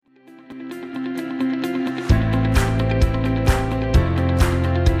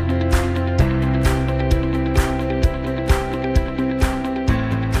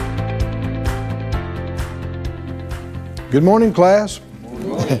Good morning, class. Good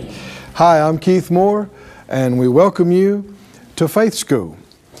morning. Hi, I'm Keith Moore, and we welcome you to Faith School.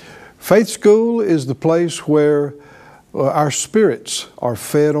 Faith School is the place where our spirits are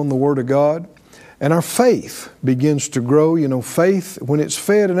fed on the Word of God, and our faith begins to grow. You know, faith, when it's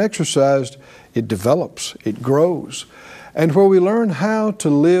fed and exercised, it develops, it grows, and where we learn how to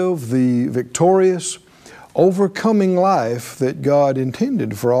live the victorious, overcoming life that God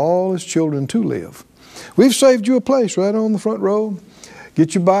intended for all His children to live. We've saved you a place right on the front row.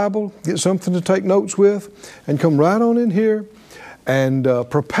 Get your Bible, get something to take notes with, and come right on in here and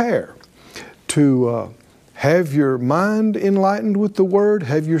prepare to have your mind enlightened with the Word,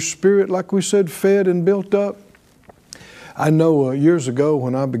 have your spirit, like we said, fed and built up. I know years ago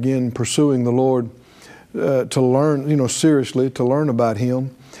when I began pursuing the Lord to learn, seriously, to learn about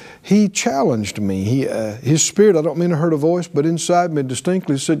Him, He challenged me. His Spirit, I don't mean I heard a voice, but inside me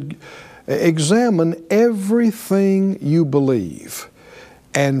distinctly said, examine everything you believe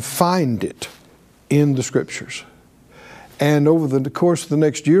and find it in the Scriptures. And over the course of the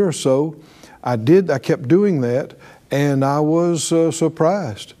next year or so, I kept doing that, and I was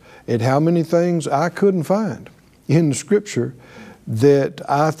surprised at how many things I couldn't find in the Scripture that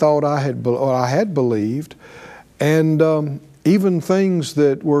I thought I had believed, and even things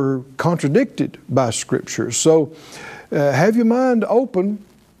that were contradicted by Scripture. So have your mind open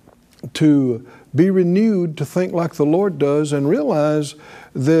to be renewed to think like the Lord does, and realize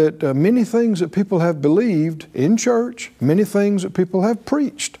that many things that people have believed in church, many things that people have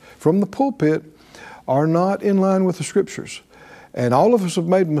preached from the pulpit are not in line with the Scriptures. And all of us have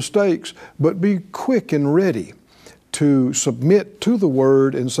made mistakes, but be quick and ready to submit to the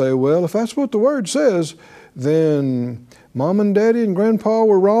Word and say, well, if that's what the Word says, then Mom and Daddy and Grandpa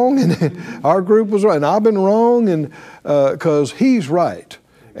were wrong, and our group was right, and I've been wrong, and because He's right.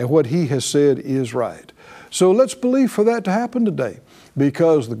 And what He has said is right. So let's believe for that to happen today.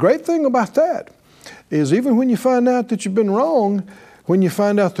 Because the great thing about that is even when you find out that you've been wrong, when you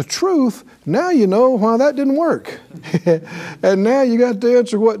find out the truth, now you know why that didn't work. And now you got the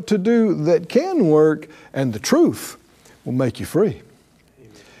answer what to do that can work, and the truth will make you free.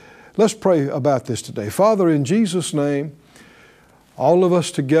 Amen. Let's pray about this today. Father, in Jesus' name, all of us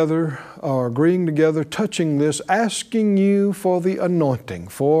together are agreeing together, touching this, asking You for the anointing,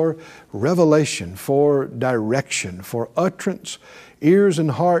 for revelation, for direction, for utterance, ears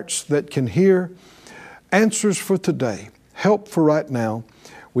and hearts that can hear, answers for today, help for right now.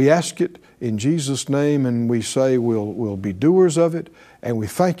 We ask it in Jesus' name, and we say we'll be doers of it, and we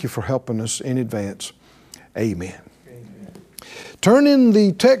thank You for helping us in advance. Amen. Amen. Turn in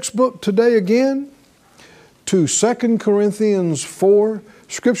the textbook today again to 2 Corinthians 4,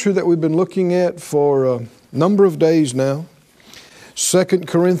 scripture that we've been looking at for a number of days now. 2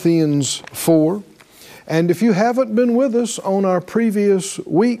 Corinthians 4. And if you haven't been with us on our previous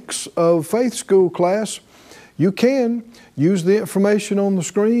weeks of Faith School class, you can use the information on the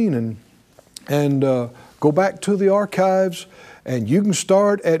screen and go back to the archives, and you can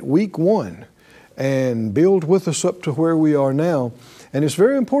start at week 1 and build with us up to where we are now. And it's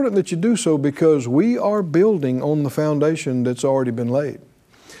very important that you do so, because we are building on the foundation that's already been laid.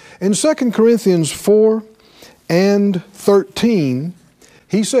 In 2 Corinthians 4 and 13,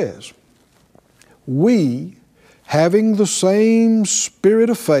 he says, we, having the same spirit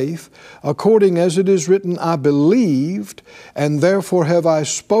of faith, according as it is written, I believed, and therefore have I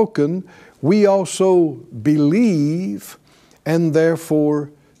spoken, we also believe, and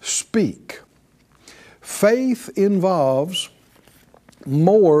therefore speak. Faith involves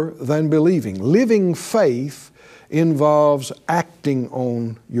more than believing. Living faith involves acting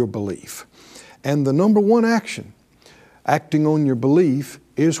on your belief. And the number one action, acting on your belief,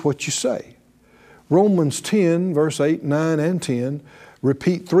 is what you say. Romans 10, verse 8, 9, and 10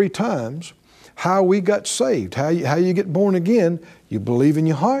 repeat 3 times how we got saved, how you get born again. You believe in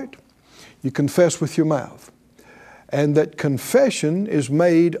your heart, you confess with your mouth. And that confession is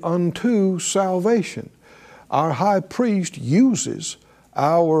made unto salvation. Our high priest uses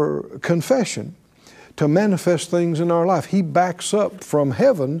our confession to manifest things in our life. He backs up from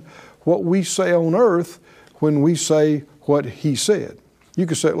heaven what we say on earth when we say what He said. You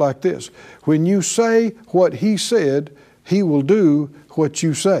can say it like this: when you say what He said, He will do what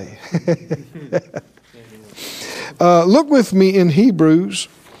you say. Look with me in Hebrews,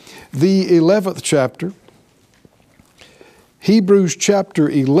 the 11th chapter. Hebrews chapter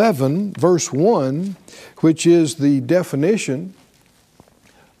 11, verse 1, which is the definition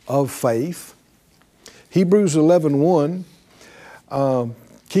of faith. Hebrews 11:1,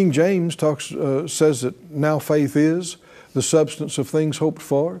 King James says that now faith is the substance of things hoped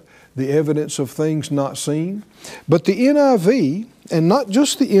for, the evidence of things not seen. But the NIV, and not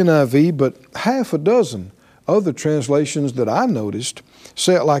just the NIV, but half a dozen other translations that I noticed,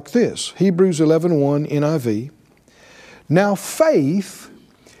 say it like this. Hebrews 11:1 NIV. Now faith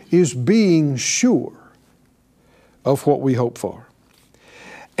is being sure of what we hope for,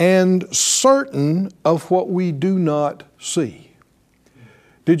 and certain of what we do not see.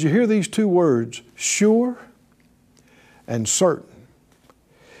 Did you hear these two words, sure and certain?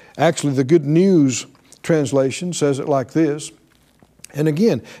 Actually, the Good News translation says it like this. And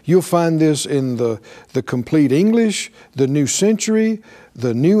again, you'll find this in the Complete English, the New Century,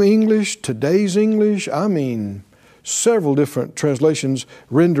 the New English, Today's English. I mean, several different translations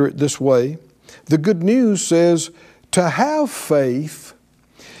render it this way. The Good News says, to have faith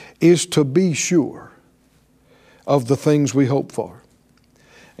is to be sure of the things we hope for.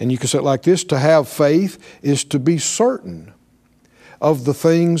 And you can say it like this, to have faith is to be certain of the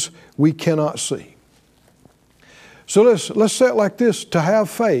things we cannot see. So let's say it like this, to have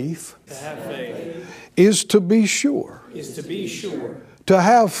faith, is to be sure. To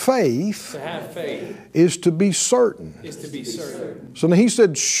have faith, is to be certain. So now he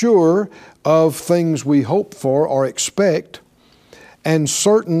said sure of things we hope for or expect, and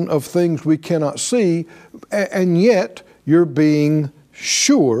certain of things we cannot see, and yet you're being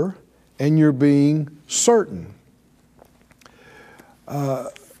sure and you're being certain.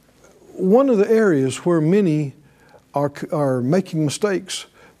 One of the areas where many are making mistakes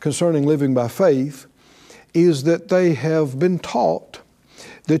concerning living by faith is that they have been taught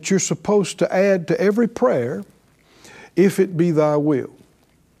that you're supposed to add to every prayer, if it be thy will.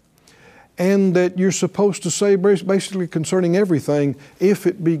 And that you're supposed to say basically concerning everything, if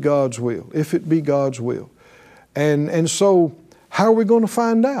it be God's will, if it be God's will. And so how are we going to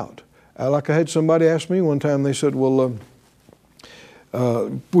find out? Like I had somebody ask me one time, they said, well,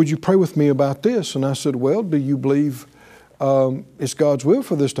 would you pray with me about this? And I said, well, do you believe it's God's will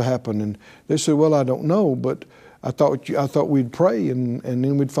for this to happen? And they said, well, I don't know, but I thought we'd pray and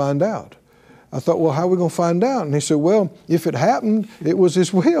then we'd find out. I thought, well, how are we going to find out? And he said, well, if it happened, it was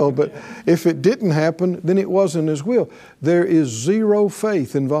His will. But if it didn't happen, then it wasn't His will. There is zero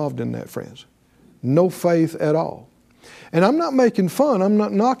faith involved in that, friends. No faith at all. And I'm not making fun. I'm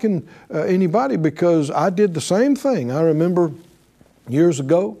not knocking anybody, because I did the same thing. I remember years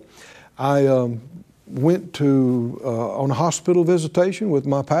ago, I went to on a hospital visitation with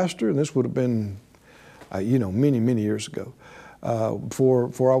my pastor, and this would have been, many years ago,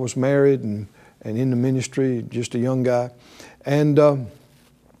 before I was married and in the ministry, just a young guy. And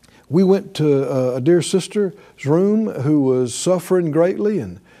we went to a dear sister's room who was suffering greatly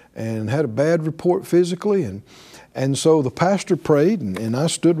and had a bad report physically. And so the pastor prayed, and I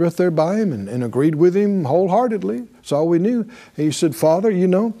stood right there by him and agreed with him wholeheartedly. That's all we knew. He said, Father,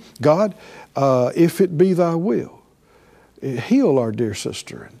 God, if it be thy will, heal our dear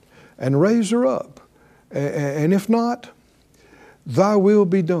sister and raise her up. And if not, thy will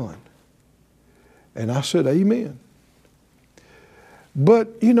be done. And I said, amen.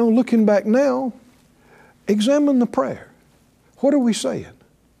 But, looking back now, examine the prayer. What are we saying?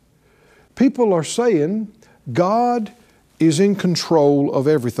 People are saying God is in control of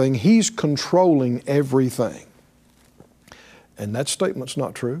everything. He's controlling everything. And that statement's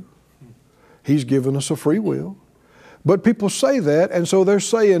not true. He's given us a free will. But people say that, and so they're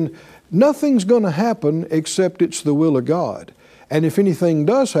saying nothing's going to happen except it's the will of God. And if anything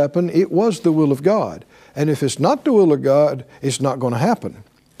does happen, it was the will of God. And if it's not the will of God, it's not going to happen,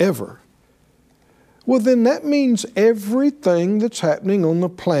 ever. Well, then that means everything that's happening on the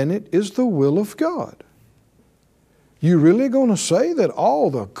planet is the will of God. You really going to say that all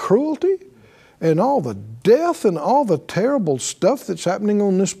the cruelty and all the death and all the terrible stuff that's happening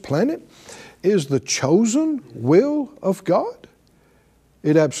on this planet is the chosen will of God?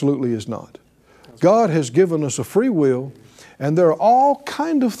 It absolutely is not. God has given us a free will, and there are all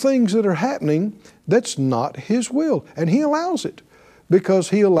kind of things that are happening that's not His will. And He allows it because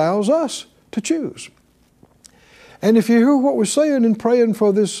He allows us to choose. And if you hear what we're saying in praying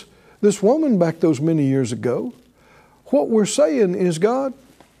for this woman back those many years ago, what we're saying is, God,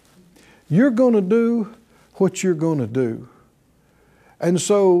 you're going to do what you're going to do. And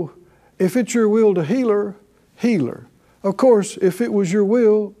so if it's your will to heal her, heal her. Of course, if it was your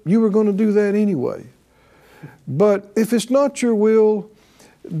will, you were going to do that anyway. But if it's not your will,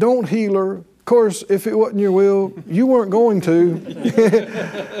 don't heal her. Of course, if it wasn't your will, you weren't going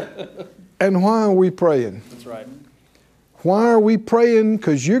to. And why are we praying? That's right. Why are we praying?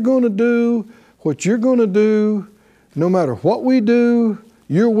 Because you're going to do what you're going to do. No matter what we do,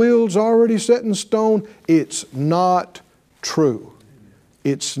 your will's already set in stone. It's not true.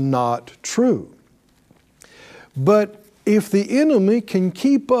 It's not true. But if the enemy can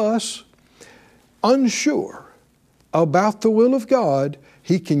keep us unsure about the will of God,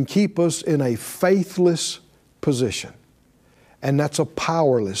 he can keep us in a faithless position. And that's a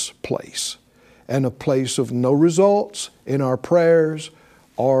powerless place, and a place of no results in our prayers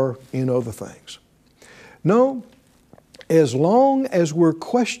or in other things. No, as long as we're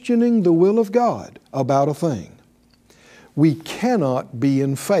questioning the will of God about a thing, we cannot be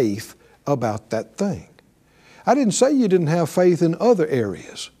in faith about that thing. I didn't say you didn't have faith in other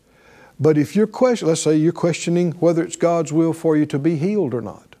areas, but if you're let's say you're questioning whether it's God's will for you to be healed or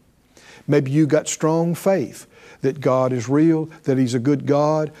not. Maybe you got strong faith that God is real, that He's a good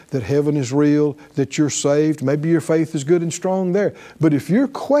God, that heaven is real, that you're saved. Maybe your faith is good and strong there. But if you're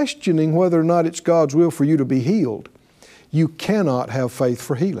questioning whether or not it's God's will for you to be healed, you cannot have faith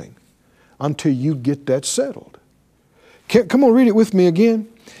for healing until you get that settled. Come on, read it with me again.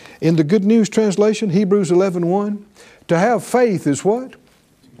 In the Good News Translation, Hebrews 11:1, to have faith is what?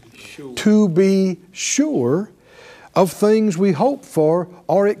 To be sure of things we hope for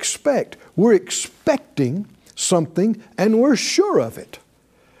or expect. We're expecting something and we're sure of it.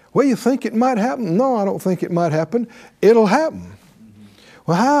 Well, you think it might happen? No, I don't think it might happen. It'll happen.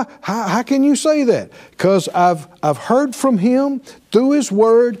 Well, how can you say that? Because I've heard from Him through His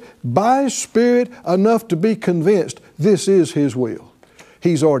Word, by His Spirit, enough to be convinced this is His will.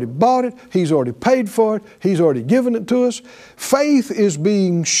 He's already bought it. He's already paid for it. He's already given it to us. Faith is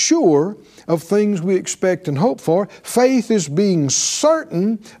being sure of things we expect and hope for. Faith is being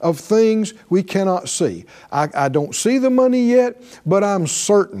certain of things we cannot see. I don't see the money yet, but I'm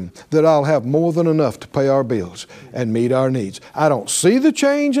certain that I'll have more than enough to pay our bills and meet our needs. I don't see the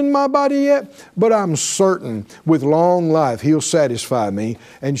change in my body yet, but I'm certain with long life He'll satisfy me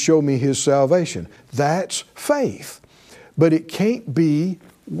and show me His salvation. That's faith. But it can't be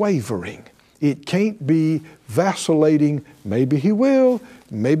wavering. It can't be vacillating. Maybe He will,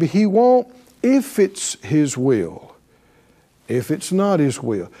 maybe He won't, if it's His will. If it's not His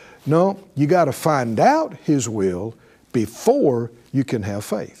will. No, you got to find out His will before you can have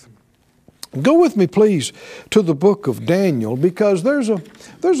faith. Go with me, please, to the book of Daniel, because there's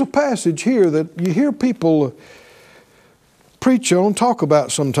a passage here that you hear people preach on, talk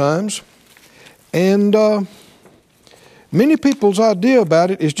about sometimes, and many people's idea about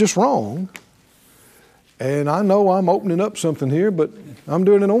it is just wrong. And I know I'm opening up something here, but I'm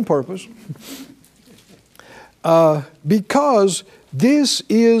doing it on purpose. Because this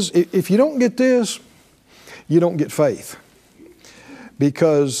is, if you don't get this, you don't get faith.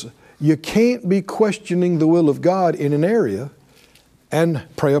 Because you can't be questioning the will of God in an area and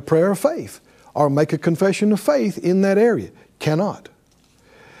pray a prayer of faith or make a confession of faith in that area. Cannot.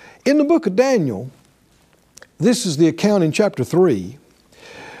 In the book of Daniel, this is the account in chapter 3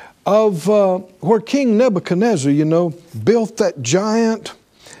 of where King Nebuchadnezzar, built that giant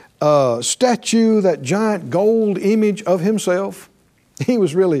statue, that giant gold image of himself. He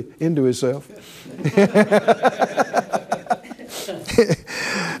was really into himself.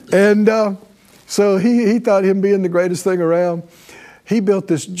 And so he thought him being the greatest thing around. He built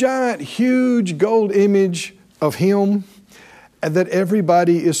this giant, huge gold image of him that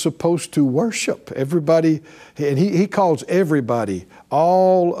everybody is supposed to worship. Everybody, and he calls everybody,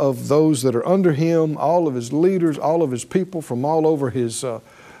 all of those that are under him, all of his leaders, all of his people from all over his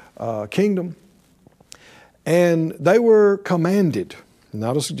kingdom. And they were commanded,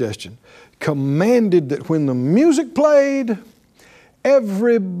 not a suggestion, commanded that when the music played,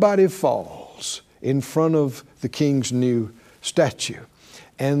 everybody falls in front of the king's new statue.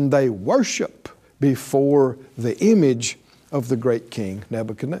 And they worship before the image of the great king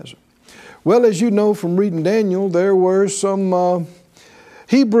Nebuchadnezzar. Well, as you know from reading Daniel, there were some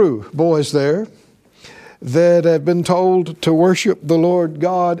Hebrew boys there that had been told to worship the Lord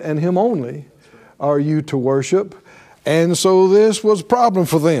God and Him only are you to worship. And so this was a problem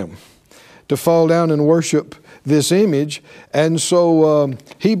for them to fall down and worship this image. And so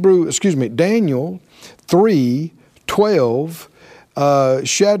Daniel 3:12,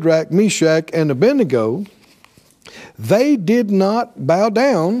 Shadrach, Meshach, and Abednego, they did not bow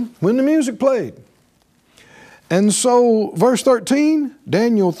down when the music played. And so verse 13,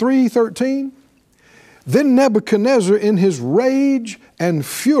 Daniel 3:13, then Nebuchadnezzar in his rage and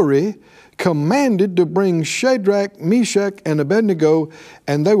fury commanded to bring Shadrach, Meshach, and Abednego,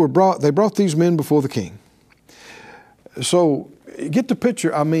 and they brought these men before the king. So get the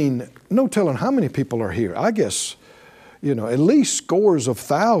picture. I mean, no telling how many people are here. I guess, at least scores of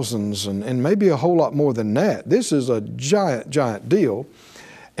thousands and maybe a whole lot more than that. This is a giant, giant deal.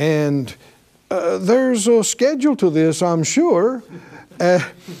 And there's a schedule to this, I'm sure.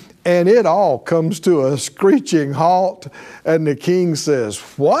 And it all comes to a screeching halt. And the king says,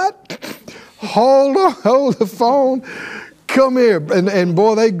 what? Hold the phone. Come here. And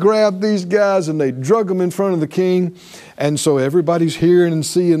boy, they grabbed these guys and they drug them in front of the king. And so everybody's hearing and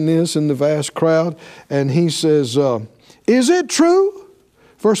seeing this in the vast crowd. And he says, is it true?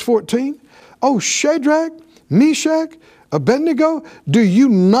 Verse 14. Oh, Shadrach, Meshach, Abednego, do you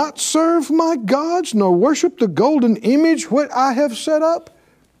not serve my gods, nor worship the golden image which I have set up?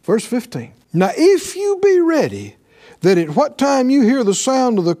 Verse 15. Now if you be ready, that at what time you hear the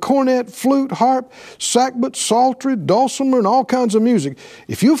sound of the cornet, flute, harp, sackbut, psaltery, dulcimer, and all kinds of music,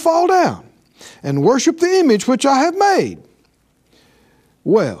 if you fall down and worship the image which I have made,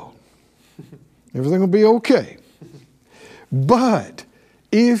 well, everything will be okay. But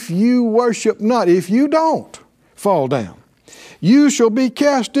if you worship not, if you don't fall down, you shall be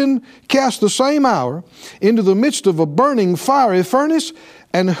cast the same hour into the midst of a burning fiery furnace.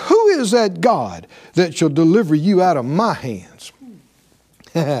 And who is that God that shall deliver you out of my hands?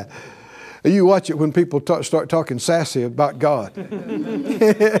 You watch it when people start talking sassy about God.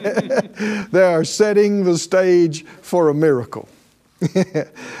 They are setting the stage for a miracle.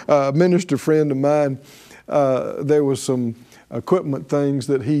 A minister friend of mine, there was some equipment things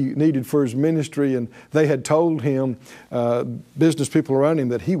that he needed for his ministry, and they had told him, business people around him,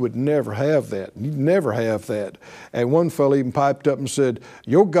 that he would never have that. He'd never have that. And one fellow even piped up and said,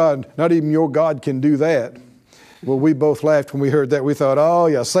 your God, not even your God can do that. Well, we both laughed when we heard that. We thought, oh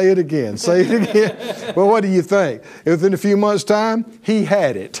yeah, say it again, say it again. Well, what do you think? Within a few months' time, he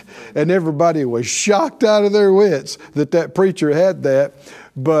had it. And everybody was shocked out of their wits that preacher had that.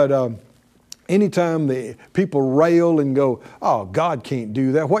 But anytime the people rail and go, oh, God can't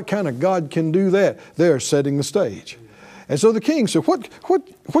do that. What kind of God can do that? They're setting the stage. And so the king said,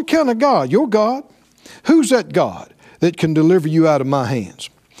 what kind of God? Your God? Who's that God that can deliver you out of my hands?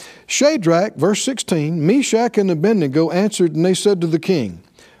 Shadrach, verse 16, Meshach and Abednego answered, and they said to the king,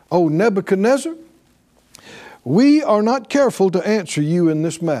 O Nebuchadnezzar, we are not careful to answer you in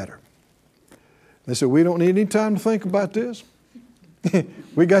this matter. They said, we don't need any time to think about this.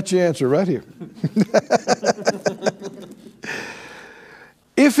 We got your answer right here.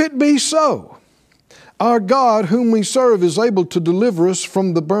 If it be so, our God whom we serve is able to deliver us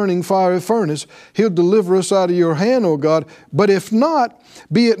from the burning fiery furnace. He'll deliver us out of your hand, O God. But if not,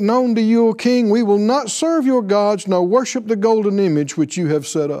 be it known to you, O king, we will not serve your gods, nor worship the golden image which you have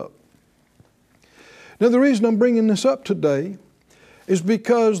set up. Now the reason I'm bringing this up today is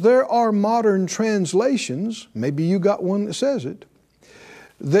because there are modern translations, maybe you got one that says it,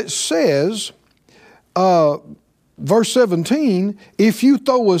 that says, verse 17, if you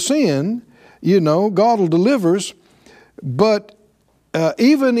throw us in, God will deliver us, but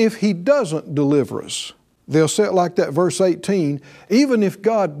even if He doesn't deliver us, they'll say it like that, verse 18, even if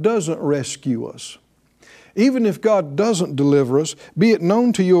God doesn't rescue us, even if God doesn't deliver us, be it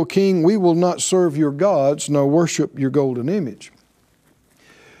known to you, O king, we will not serve your gods, nor worship your golden image.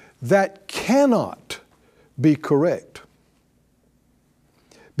 That cannot be correct,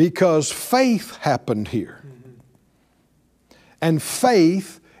 because faith happened here. And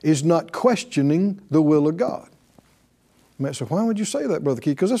faith is not questioning the will of God. You might say, why would you say that, Brother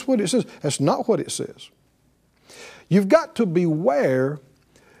Keith? Because that's what it says. That's not what it says. You've got to beware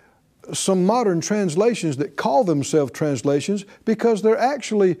some modern translations that call themselves translations, because they're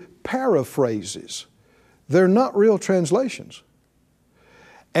actually paraphrases. They're not real translations.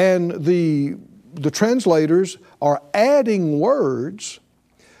 And the translators are adding words,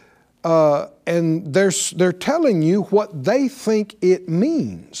 and they're telling you what they think it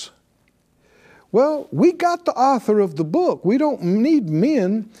means. Well, we got the author of the book. We don't need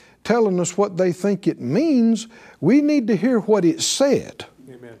men telling us what they think it means. We need to hear what it said.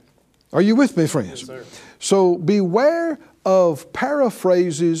 Amen. Are you with me, friends? Yes, sir. So beware of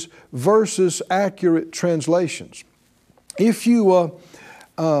paraphrases versus accurate translations. If you,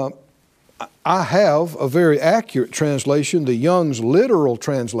 I have a very accurate translation, the Young's Literal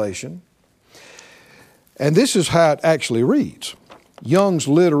Translation, and this is how it actually reads. Young's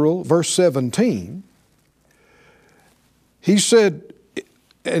Literal, verse 17. He said,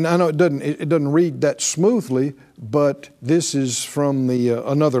 and I know it doesn't read that smoothly, but this is from the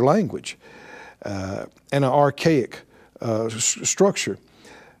another language, and an archaic structure.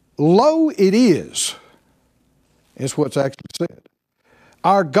 Lo, it is what's actually said.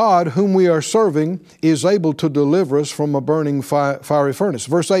 Our God whom we are serving is able to deliver us from a burning fiery furnace.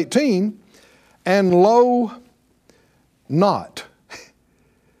 Verse 18, and lo, not.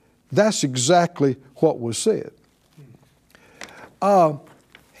 That's exactly what was said.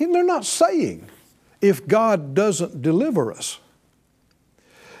 They're not saying if God doesn't deliver us?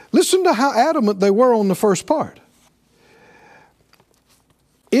 Listen to how adamant they were on the first part.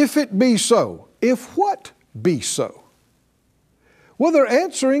 If it be so. If what be so? Well, they're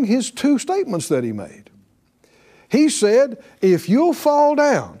answering his two statements that he made. He said, if you'll fall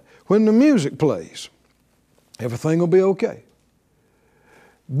down when the music plays, everything will be okay.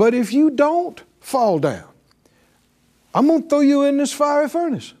 But if you don't fall down, I'm going to throw you in this fiery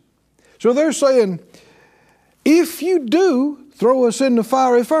furnace. So they're saying, if you do throw us in the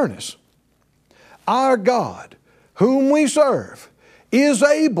fiery furnace, our God, whom we serve, is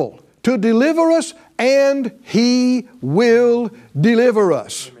able to deliver us, and He will deliver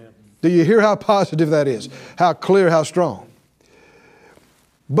us. Amen. Do you hear how positive that is? How clear, how strong?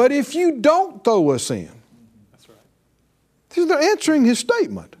 But if you don't throw us in, that's right. They're answering his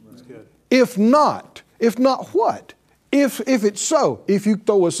statement. That's good. If not what? If it's so, if you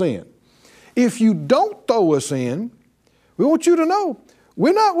throw us in. If you don't throw us in, we want you to know,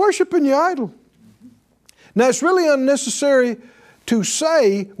 we're not worshiping your idol. Now, it's really unnecessary to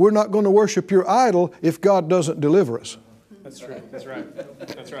say we're not going to worship your idol if God doesn't deliver us. That's true. That's right.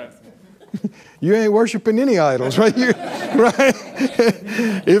 That's right. You ain't worshiping any idols, right? Right?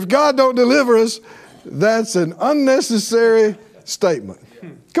 If God don't deliver us, that's an unnecessary statement.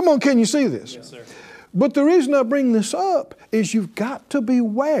 Come on, can you see this? Yes, sir. But the reason I bring this up is you've got to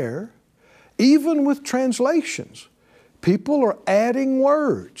beware, even with translations. People are adding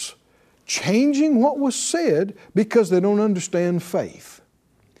words, changing what was said because they don't understand faith.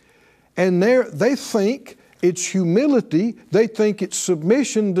 And they think it's humility. They think it's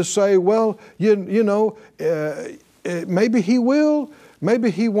submission to say, well, maybe He will,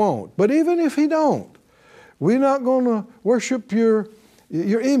 maybe He won't. But even if He don't, we're not going to worship your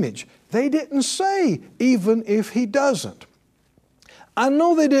image. They didn't say even if He doesn't. I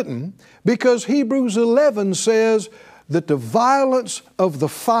know they didn't because Hebrews 11 says that the violence of the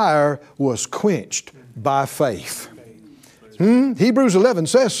fire was quenched by faith. Hebrews 11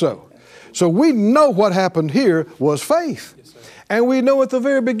 says so. So we know what happened here was faith. Yes, and we know at the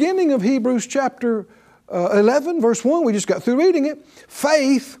very beginning of Hebrews chapter 11, verse 1, we just got through reading it,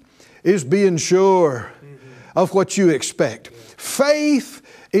 faith is being sure of what you expect. Faith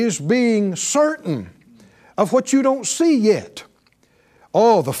is being certain of what you don't see yet.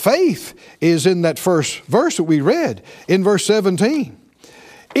 Oh, the faith is in that first verse that we read in verse 17.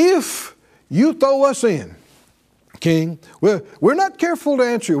 If you throw us in, King, we're not careful to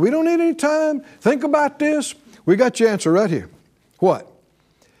answer you. We don't need any time. Think about this. We got your answer right here. What?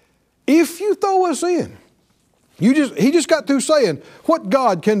 If you throw us in, he just got through saying, what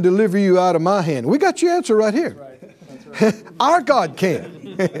God can deliver you out of my hand? We got your answer right here. Right. That's right. Our God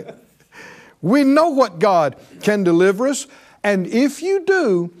can. We know what God can deliver us. And if you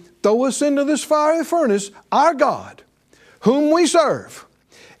do throw us into this fiery furnace, our God, whom we serve,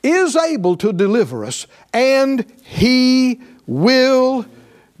 is able to deliver us, and He will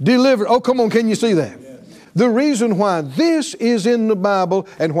deliver. Oh, come on, can you see that? Yes. The reason why this is in the Bible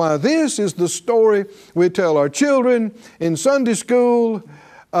and why this is the story we tell our children in Sunday school,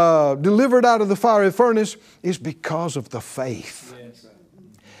 delivered out of the fiery furnace, is because of the faith. Yes.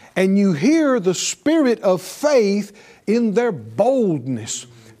 And you hear the spirit of faith in their boldness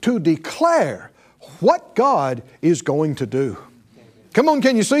to declare what God is going to do. Come on,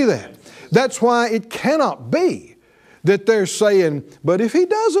 can you see that? That's why it cannot be that they're saying, but if He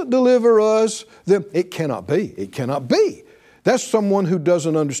doesn't deliver us, then it cannot be. It cannot be. That's someone who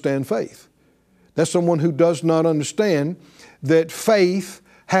doesn't understand faith. That's someone who does not understand that faith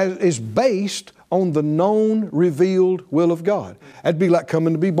is based on the known, revealed will of God. That'd be like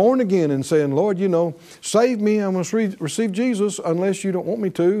coming to be born again and saying, Lord, save me. I'm going to receive Jesus unless you don't want me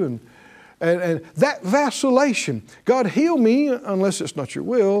to. And that vacillation, God heal me unless it's not your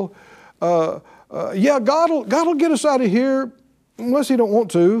will. God will get us out of here unless He don't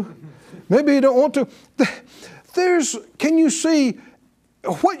want to. Maybe He don't want to. Can you see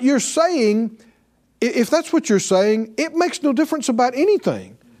what you're saying? If that's what you're saying, it makes no difference about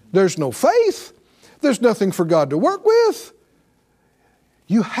anything. There's no faith. There's nothing for God to work with.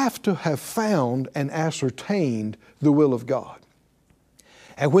 You have to have found and ascertained the will of God.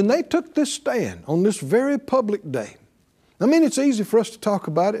 And when they took this stand on this very public day, it's easy for us to talk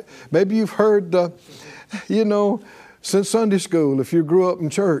about it. Maybe you've heard, since Sunday school, if you grew up in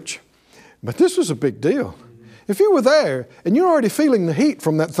church. But this was a big deal. If you were there and you're already feeling the heat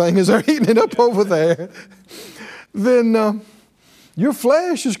from that thing as they're heating it up over there, then your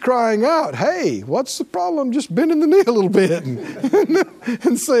flesh is crying out, hey, what's the problem? Just bending the knee a little bit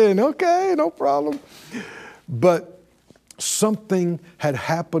and saying, okay, no problem. But something had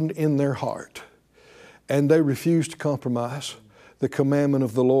happened in their heart and they refused to compromise the commandment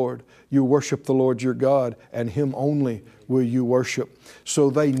of the Lord. You worship the Lord your God, and Him only will you worship. So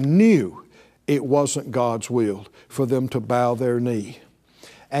they knew it wasn't God's will for them to bow their knee.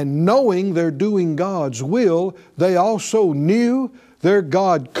 And knowing they're doing God's will, they also knew their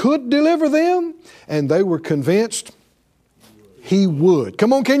God could deliver them, and they were convinced He would.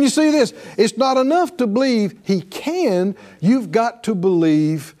 Come on, can you see this? It's not enough to believe He can. You've got to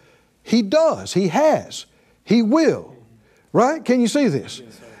believe He does. He has. He will. Right? Can you see this?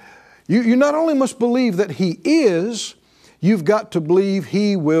 You not only must believe that He is, you've got to believe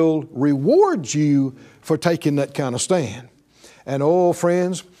He will reward you for taking that kind of stand. And oh,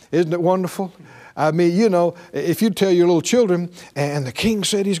 friends, isn't it wonderful? I mean, you know, if you tell your little children, and the king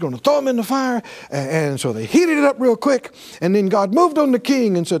said he's going to throw them in the fire, and so they heated it up real quick, and then God moved on the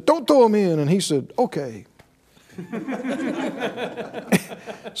king and said, don't throw them in, and he said, okay.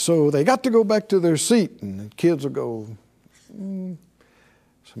 So they got to go back to their seat, and the kids will go, some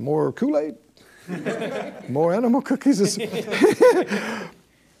more Kool-Aid, more animal cookies.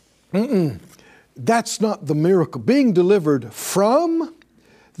 That's not the miracle. Being delivered from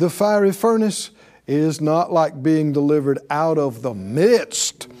the fiery furnace is not like being delivered out of the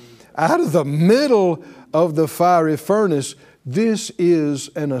midst, out of the middle of the fiery furnace. This is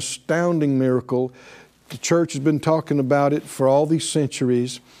an astounding miracle. The church has been talking about it for all these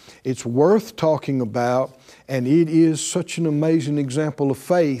centuries. It's worth talking about, and it is such an amazing example of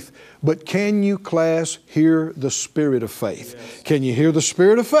faith. But can you, class, hear the spirit of faith? Yes. Can you hear the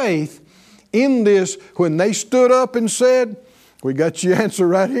spirit of faith in this when they stood up and said, we got your answer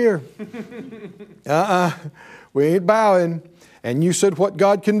right here. We ain't bowing. And you said what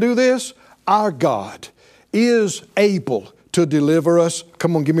God can do this? Our God is able to deliver us.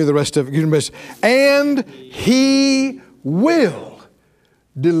 Come on, give me the rest of it. And He will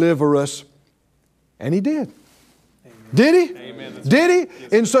deliver us. And He did. Amen. Did He? Amen. Did He?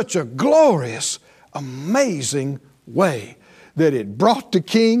 Yes, in such a glorious, amazing way that it brought the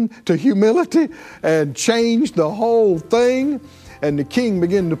king to humility and changed the whole thing. And the king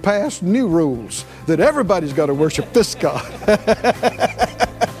began to pass new rules that everybody's got to worship this God.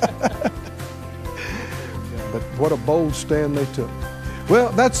 But what a bold stand they took.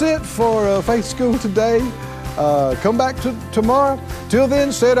 Well, that's it for Faith School today. Come back tomorrow. Till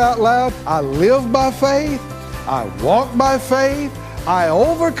then, say it out loud. I live by faith. I walk by faith. I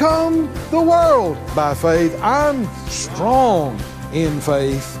overcome the world by faith. I'm strong in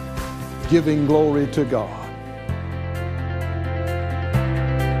faith, giving glory to God.